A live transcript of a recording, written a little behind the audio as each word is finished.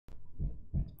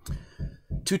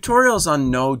Tutorials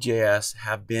on Node.js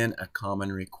have been a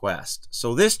common request,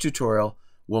 so this tutorial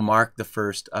will mark the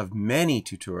first of many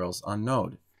tutorials on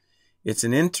Node. It's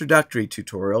an introductory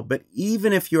tutorial, but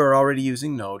even if you are already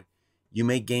using Node, you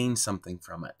may gain something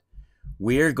from it.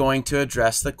 We are going to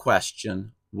address the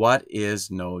question, what is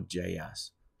Node.js?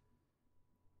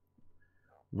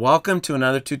 Welcome to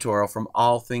another tutorial from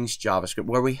All Things JavaScript,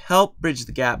 where we help bridge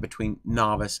the gap between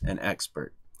novice and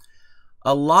expert.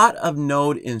 A lot of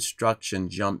Node instruction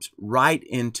jumps right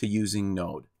into using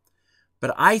Node,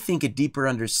 but I think a deeper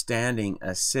understanding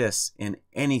assists in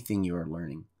anything you are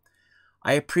learning.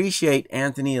 I appreciate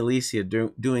Anthony Alicia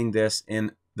doing this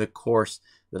in the course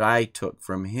that I took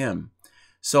from him.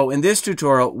 So in this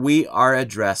tutorial, we are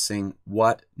addressing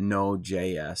what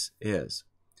Node.js is.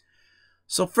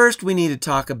 So first we need to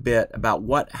talk a bit about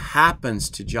what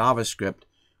happens to JavaScript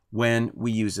when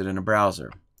we use it in a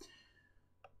browser.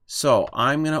 So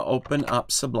I'm going to open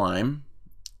up Sublime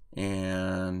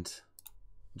and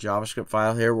JavaScript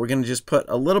file here. We're going to just put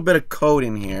a little bit of code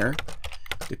in here.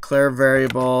 Declare a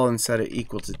variable and set it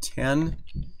equal to 10.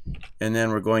 And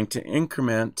then we're going to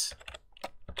increment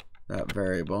that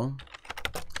variable.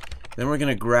 Then we're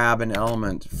going to grab an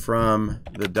element from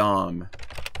the DOM.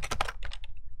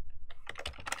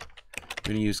 We're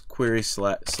going to use query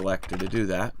selector to do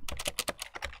that.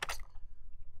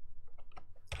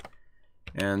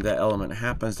 And that element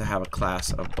happens to have a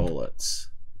class of bullets.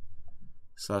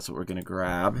 So that's what we're going to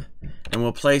grab. And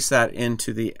we'll place that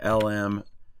into the LM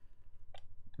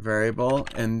variable.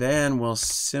 And then we'll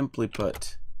simply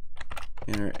put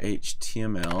inner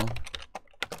HTML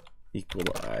equal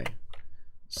to I.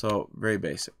 So very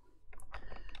basic.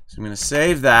 So I'm going to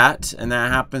save that. And that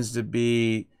happens to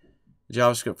be a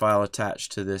JavaScript file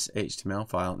attached to this HTML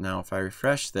file. Now if I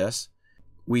refresh this,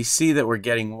 we see that we're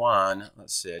getting 1.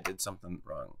 Let's see, I did something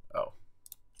wrong. Oh,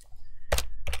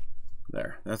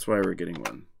 there. That's why we're getting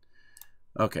 1.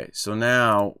 Okay, so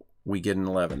now we get an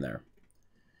 11 there.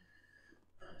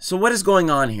 So what is going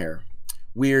on here?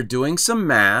 We are doing some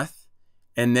math,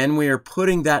 and then we are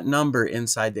putting that number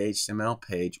inside the HTML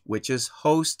page, which is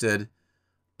hosted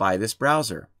by this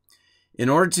browser. In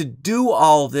order to do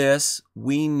all this,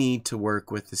 we need to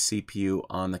work with the CPU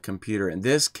on the computer. In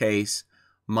this case,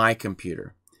 my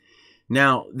computer.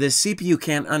 Now, the CPU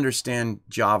can't understand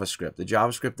JavaScript. The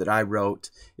JavaScript that I wrote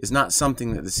is not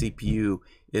something that the CPU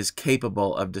is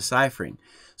capable of deciphering.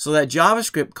 So that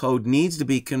JavaScript code needs to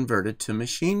be converted to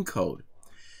machine code.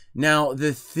 Now,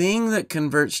 the thing that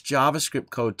converts JavaScript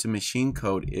code to machine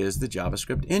code is the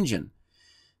JavaScript engine.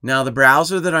 Now, the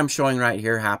browser that I'm showing right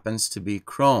here happens to be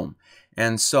Chrome.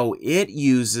 And so it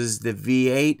uses the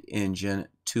V8 engine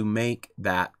to make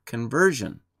that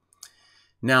conversion.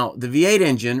 Now, the V8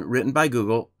 engine, written by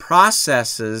Google,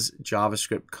 processes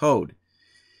JavaScript code.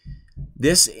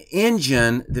 This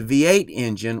engine, the V8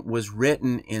 engine, was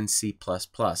written in C++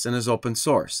 and is open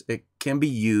source. It can be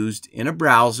used in a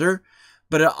browser,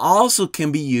 but it also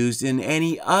can be used in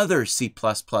any other C++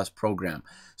 program.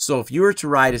 So if you were to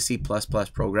write a C++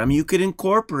 program, you could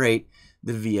incorporate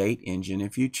the V8 engine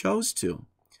if you chose to.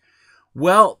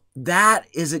 Well, that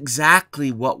is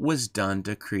exactly what was done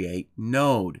to create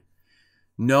Node.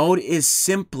 Node is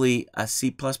simply a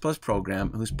C++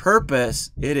 program whose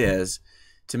purpose it is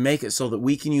to make it so that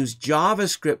we can use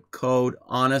JavaScript code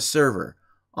on a server,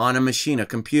 on a machine, a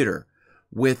computer,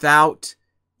 without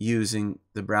using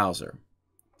the browser.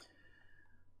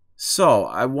 So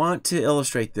I want to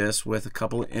illustrate this with a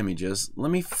couple of images. Let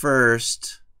me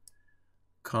first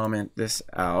comment this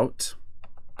out,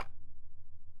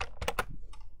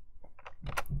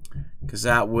 because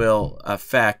that will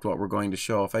affect what we're going to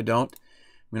show. If I don't,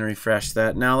 I'm going to refresh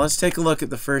that. Now let's take a look at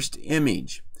the first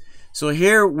image. So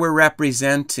here we're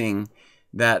representing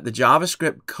that the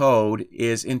JavaScript code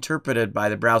is interpreted by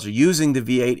the browser using the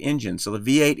V8 engine. So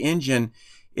the V8 engine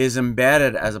is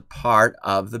embedded as a part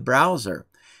of the browser,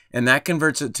 and that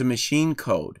converts it to machine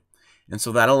code. And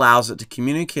so that allows it to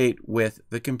communicate with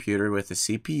the computer, with the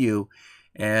CPU,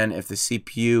 and if the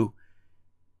CPU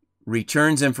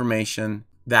returns information,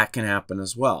 that can happen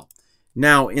as well.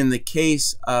 Now, in the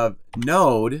case of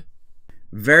Node,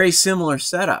 very similar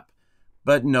setup,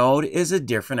 but Node is a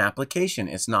different application.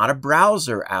 It's not a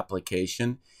browser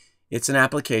application. It's an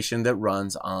application that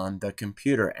runs on the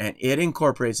computer, and it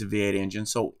incorporates a V8 engine,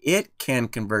 so it can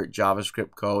convert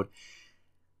JavaScript code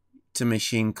to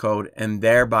machine code and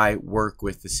thereby work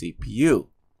with the CPU.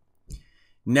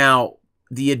 Now,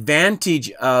 the advantage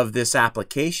of this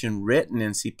application written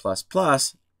in C++,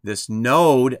 this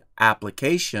Node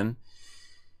application,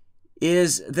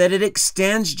 is that it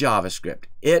extends JavaScript.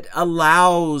 It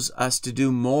allows us to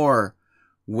do more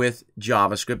with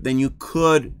JavaScript than you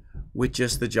could with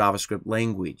just the JavaScript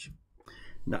language.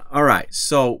 Now, all right,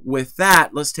 so with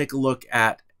that, let's take a look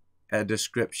at a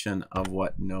description of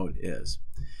what Node is.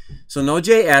 So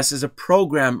Node.js is a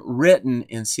program written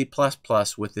in C++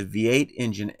 with the V8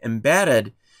 engine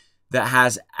embedded that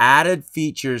has added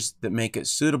features that make it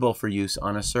suitable for use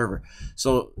on a server.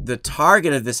 So the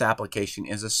target of this application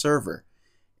is a server,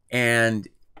 and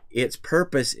its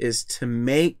purpose is to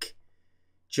make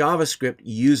JavaScript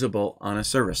usable on a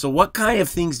server. So what kind of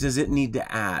things does it need to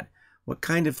add? What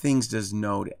kind of things does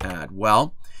Node add?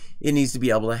 Well, it needs to be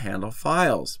able to handle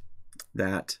files.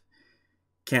 That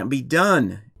can't be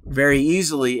done very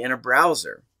easily in a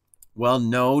browser. Well,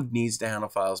 Node needs to handle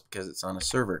files because it's on a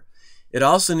server. It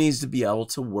also needs to be able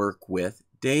to work with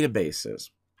databases.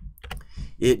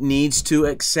 It needs to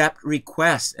accept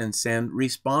requests and send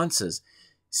responses,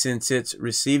 since it's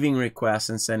receiving requests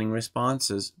and sending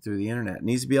responses through the internet. It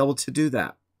needs to be able to do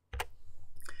that.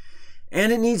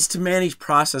 And it needs to manage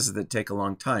processes that take a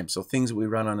long time. So things that we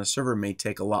run on a server may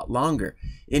take a lot longer.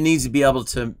 It needs to be able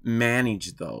to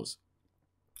manage those.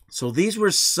 So these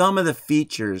were some of the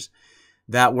features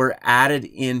that were added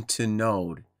into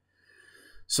Node.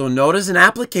 So Node is an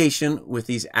application with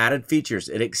these added features.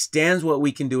 It extends what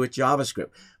we can do with JavaScript,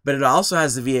 but it also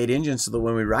has the V8 engine so that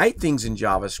when we write things in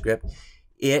JavaScript,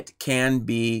 it can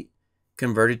be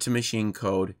converted to machine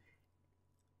code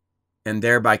and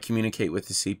thereby communicate with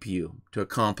the CPU to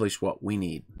accomplish what we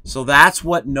need. So that's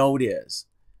what Node is.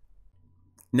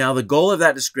 Now, the goal of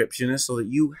that description is so that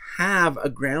you have a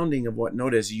grounding of what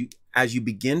Node is. As you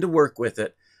begin to work with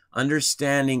it,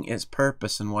 understanding its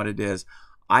purpose and what it is,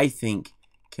 I think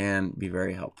can be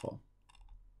very helpful.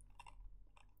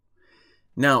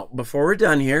 Now, before we're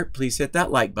done here, please hit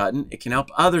that like button. It can help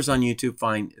others on YouTube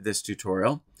find this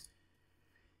tutorial.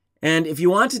 And if you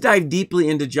want to dive deeply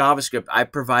into JavaScript, I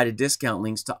provided discount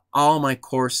links to all my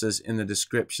courses in the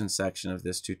description section of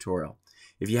this tutorial.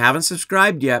 If you haven't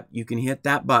subscribed yet, you can hit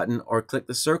that button or click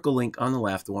the circle link on the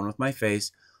left, the one with my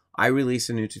face. I release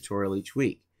a new tutorial each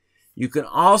week. You can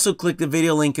also click the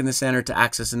video link in the center to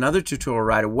access another tutorial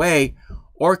right away,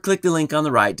 or click the link on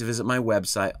the right to visit my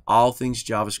website,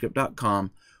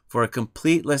 allthingsjavascript.com, for a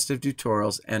complete list of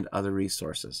tutorials and other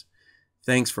resources.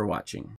 Thanks for watching.